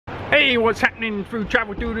Hey, what's happening through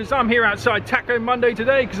Travel Doodles? I'm here outside Taco Monday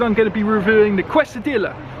today because I'm going to be reviewing the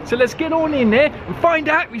Quesadilla. So let's get on in there and find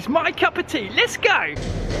out if it's my cup of tea. Let's go! We're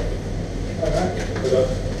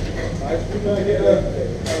going to get a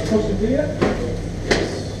Quesadilla.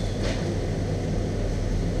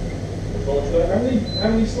 How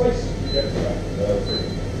many slices do you get for that?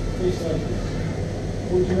 Three slices.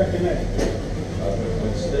 What would you recommend?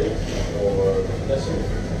 Steak or dressing.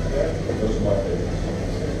 Yeah, those are my favourites.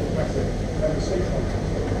 Have a steak one.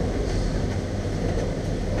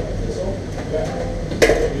 This all? Yeah.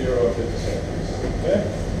 Give me your 50 cents. Yeah?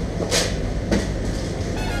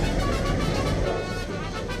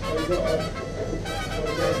 So you've got a...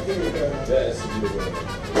 Yeah, it's a good one.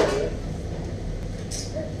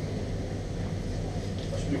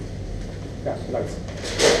 That's nice.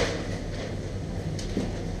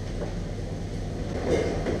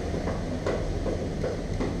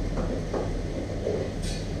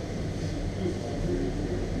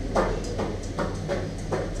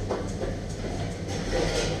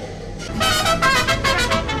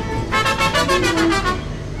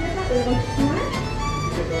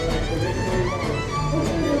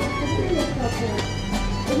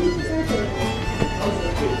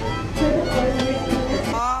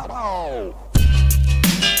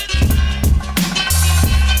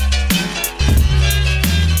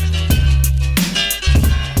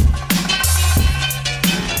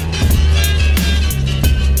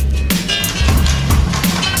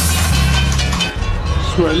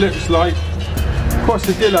 That's what it looks like.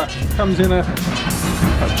 Quesadilla comes in a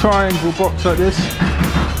triangle box like this.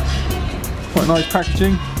 Quite nice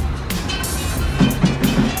packaging.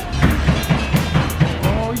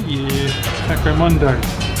 Oh yeah, Taco Monday.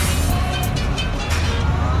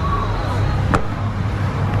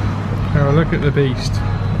 Have a look at the beast.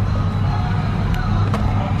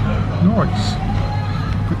 Nice.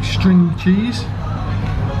 Quick stringy cheese.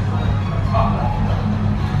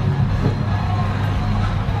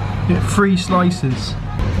 Get 3 slices. So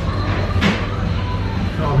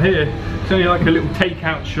I'm here. It's only like a little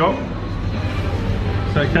takeout shop.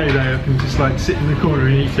 It's okay though, I can just like sit in the corner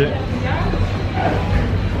and eat it.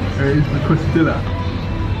 There is the Quesadilla.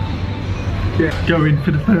 Get going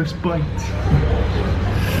for the first bite.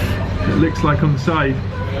 It looks like on the side.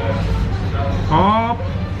 Oh.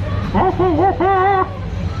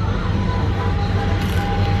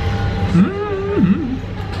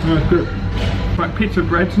 That's good. Like pizza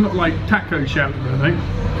bread, it's not like taco shell, I think.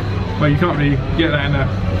 Well, you can't really get that in a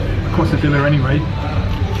Quesadilla anyway.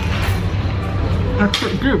 That's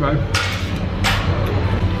pretty good though.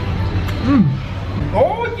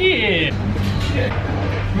 Oh yeah!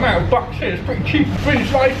 Amount of bucks here, it's pretty cheap. 3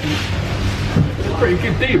 slices. It's a pretty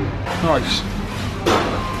good deal. Nice.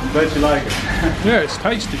 Don't you like it? Yeah, it's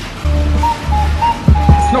tasty.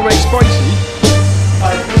 It's not very spicy.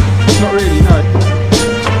 Not really, no.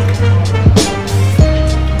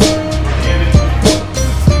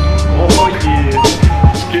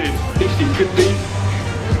 Good beef,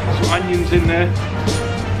 some onions in there.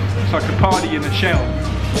 It's like a party in a shell.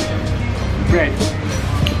 Red.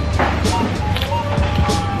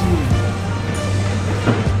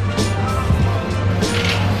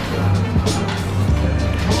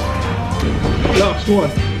 Last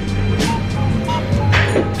one.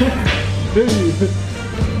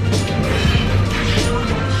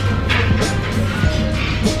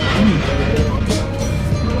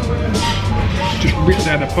 Just rip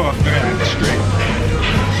that apart, look at that straight.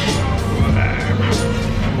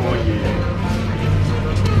 Oh yeah.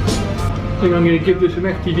 I think I'm going to give this an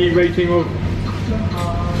FTD rating of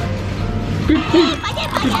good food,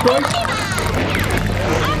 good price,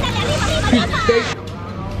 good steak,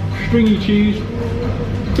 stringy cheese,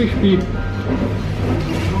 crispy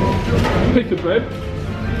piece of bread.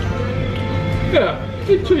 Yeah,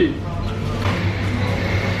 good cheese.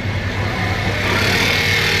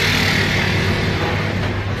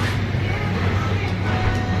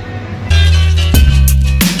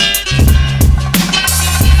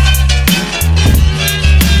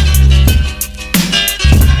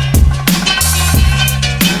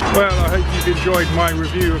 Enjoyed my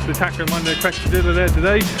review of the Taco Monday Quesadilla there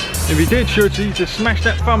today. If you did, sure to just smash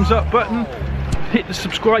that thumbs up button, hit the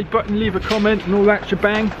subscribe button, leave a comment and all that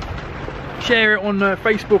shebang. Share it on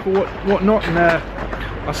Facebook or whatnot, and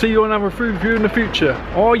I'll see you on another food review in the future.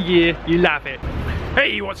 Oh yeah, you love it.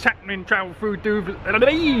 Hey, what's happening, Travel Food Doodles?